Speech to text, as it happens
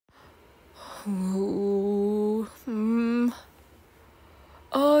Ooh,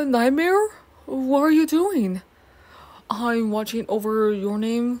 Nightmare? What are you doing? I'm watching over Your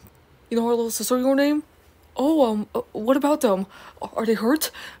Name. You know our little sister Your Name? Oh, what about them? Are they hurt?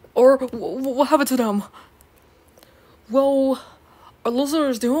 Or what happened to them? Well, our little sister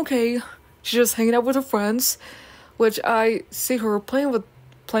is doing okay. She's just hanging out with her friends, which I see her playing with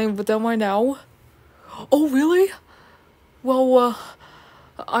them right now. Oh, really? Well,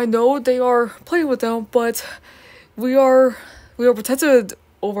 I know they are playing with them, but we are protected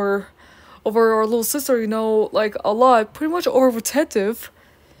over our little sister, you know, like a lot, pretty much overprotective.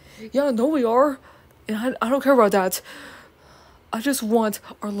 Yeah, no, we are, and I don't care about that. I just want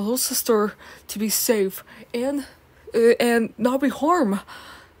our little sister to be safe and not be harmed,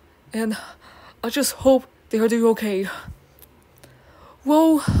 and I just hope they are doing okay.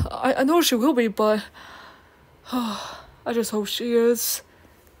 Well, I know she will be, but I just hope she is.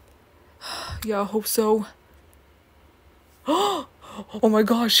 Yeah, I hope so. Oh my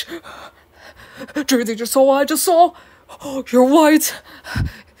gosh. Do you think you saw what I just saw? Oh, you're right.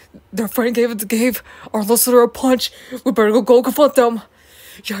 Their friend gave our listener a punch. We better go confront them.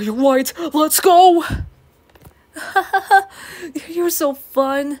 Yeah, you're right. Let's go. You're so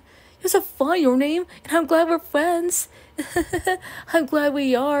fun. You're so fun, Your Name, and I'm glad we're friends. I'm glad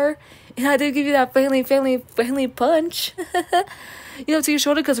we are. And I did give you that friendly punch. You know, to your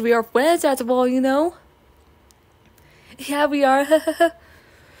shoulder because we are friends after all, you know? Yeah, we are.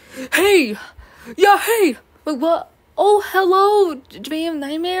 Hey! Yeah, hey! Wait, what? Oh, hello, Dream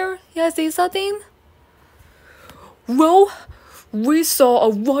Nightmare. You guys say something? Well, we saw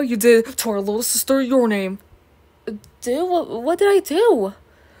what you did to our little sister, Your Name. Dude, what did I do?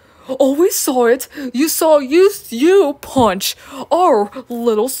 Oh, we saw it. You punch our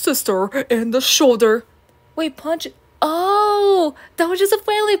little sister in the shoulder. Wait, punch? Oh, that was just a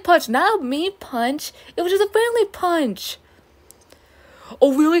friendly punch, not a mean punch. It was just a friendly punch.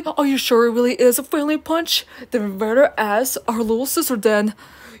 Oh, really? Are you sure it really is a friendly punch? Then better ask our little sister then.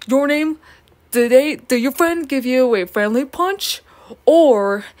 Your Name, did your friend give you a friendly punch?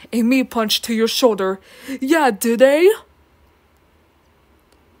 Or a mean punch to your shoulder? Yeah, did they?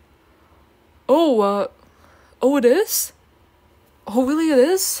 Oh, it is? Oh, really it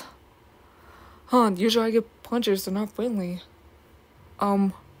is? Huh, usually I get punches, they're not friendly.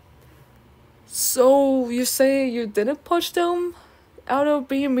 So you say you didn't punch them out of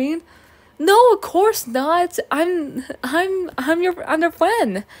being mean? No, of course not. I'm their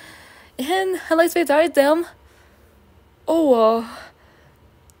friend. And I like to died them. But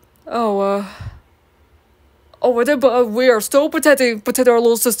we are still protecting our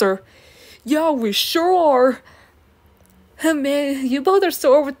little sister. Yeah, we sure are. Man, you both are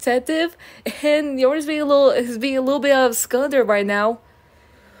so protective, and yours being a little bit of scundere right now.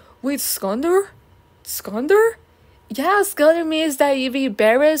 Wait, scundere? Scundere? Yeah, scundere means that you be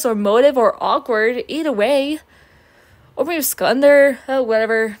embarrassed or motive or awkward, either way. Or maybe scundere,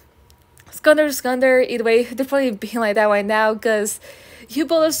 whatever. Scundere, either way. They're probably being like that right now, because you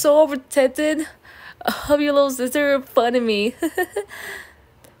both are so protected of your little sister funning me.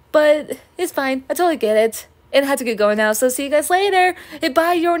 But it's fine, I totally get it. And I have to get going now, so see you guys later. And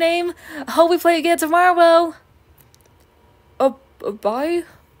bye, Your Name. I hope we play again tomorrow. Bye?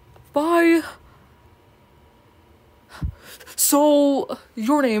 Bye? So,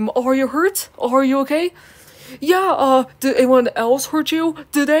 Your Name, are you hurt? Are you okay? Yeah, did anyone else hurt you?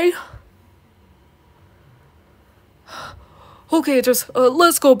 Did they? Okay, just,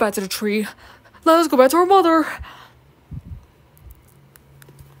 let's go back to the tree. Let's go back to our mother.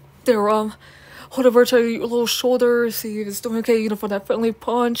 There, hold over to your little shoulder, see if it's doing okay, you know, for that friendly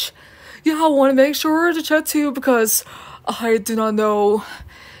punch. Yeah, I want to make sure to check too, because I do not know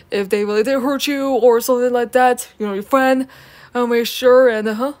if they really did hurt you or something like that. You know, your friend. I'll make sure and,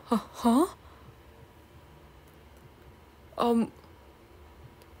 yeah,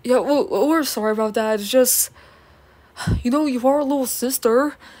 well, we're sorry about that. It's just, you know, you are a little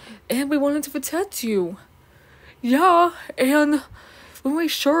sister, and we wanted to protect you. Yeah, and we'll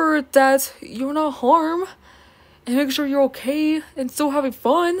make sure that you're not harmed, and make sure you're okay and still having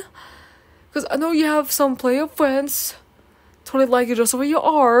fun. Because I know you have some player friends, totally like you just the way you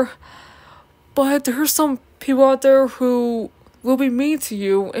are, but there's some people out there who will be mean to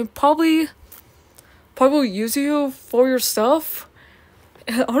you and probably will use you for your stuff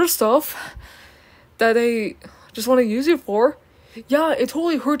and other stuff that they just want to use you for. Yeah, it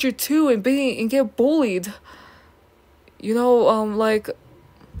totally hurt you too and get bullied. You know,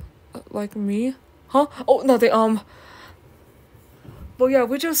 like me? Huh? Oh, nothing, But yeah,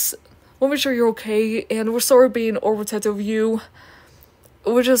 we just want to make sure you're okay, and we're sorry being overprotective of you.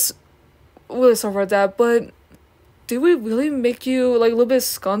 really sorry about that, but did we really make you like a little bit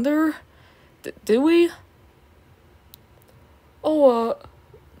scundere? Did we? Oh,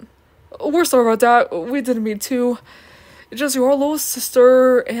 we're sorry about that. We didn't mean to. It's just your little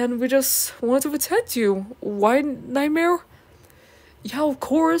sister, and we just wanted to protect you. Why, Nightmare? Yeah, of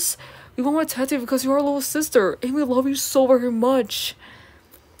course. We want to protect you because you're our little sister, and we love you so very much.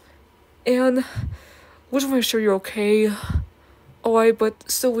 And we just want to make sure you're okay. Alright,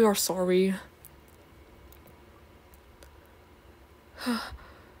 but still, we are sorry.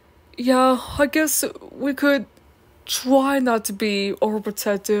 Yeah, I guess we could try not to be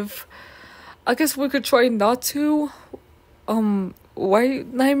overprotective. I guess we could try not to. Right,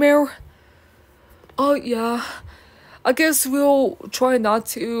 Nightmare? Oh, yeah. I guess we'll try not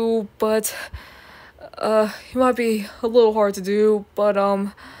to, but, it might be a little hard to do, but,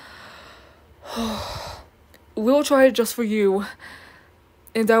 we'll try it just for you.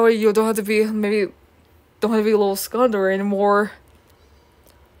 And that way you don't have to be, maybe, don't have to be a little scundere anymore.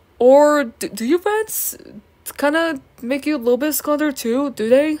 Or, do your friends kind of make you a little bit scundere too, do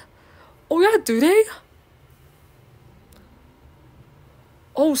they? Oh yeah, do they?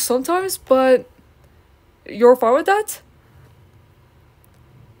 Oh, sometimes, but you're fine with that?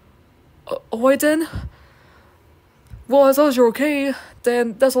 Alright then. Well, as long as you're okay,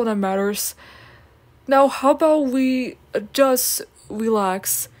 then that's all that matters. Now, how about we just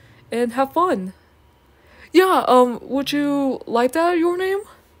relax and have fun? Yeah, would you like that, your name?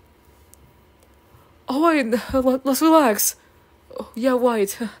 Alright, let's relax. Oh, yeah,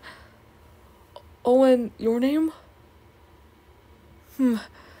 right. Oh, and your name?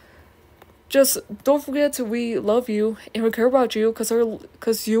 Just don't forget we love you and we care about you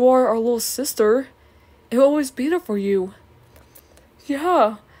cause you are our little sister and we'll always be there for you.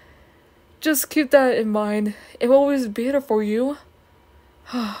 Yeah. Just keep that in mind. It will always be there for you.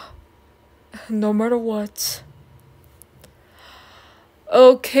 No matter what.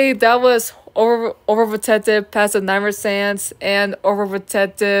 Okay, that was Overprotective Passive Nightmare Sans and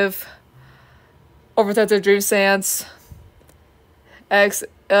Overprotective Dream Sans.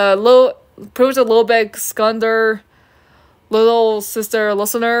 Little pretty much a little bit scundere little sister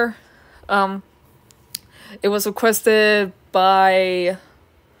listener. It was requested by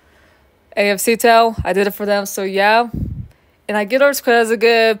AFCtale. I did it for them, so yeah. And I get ours because it's a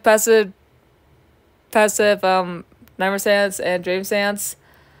good passive Nightmare Sans and Dream Sans.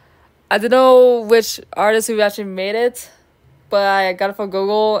 I don't know which artist who actually made it, but I got it from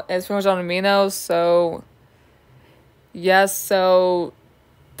Google and it's pretty much on Amino, so yes, so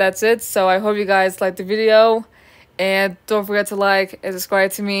that's it. So I hope you guys liked the video, and don't forget to like and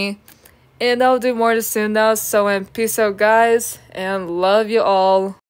subscribe to me, and I'll do more of this soon now. So, and peace out guys, and love you all.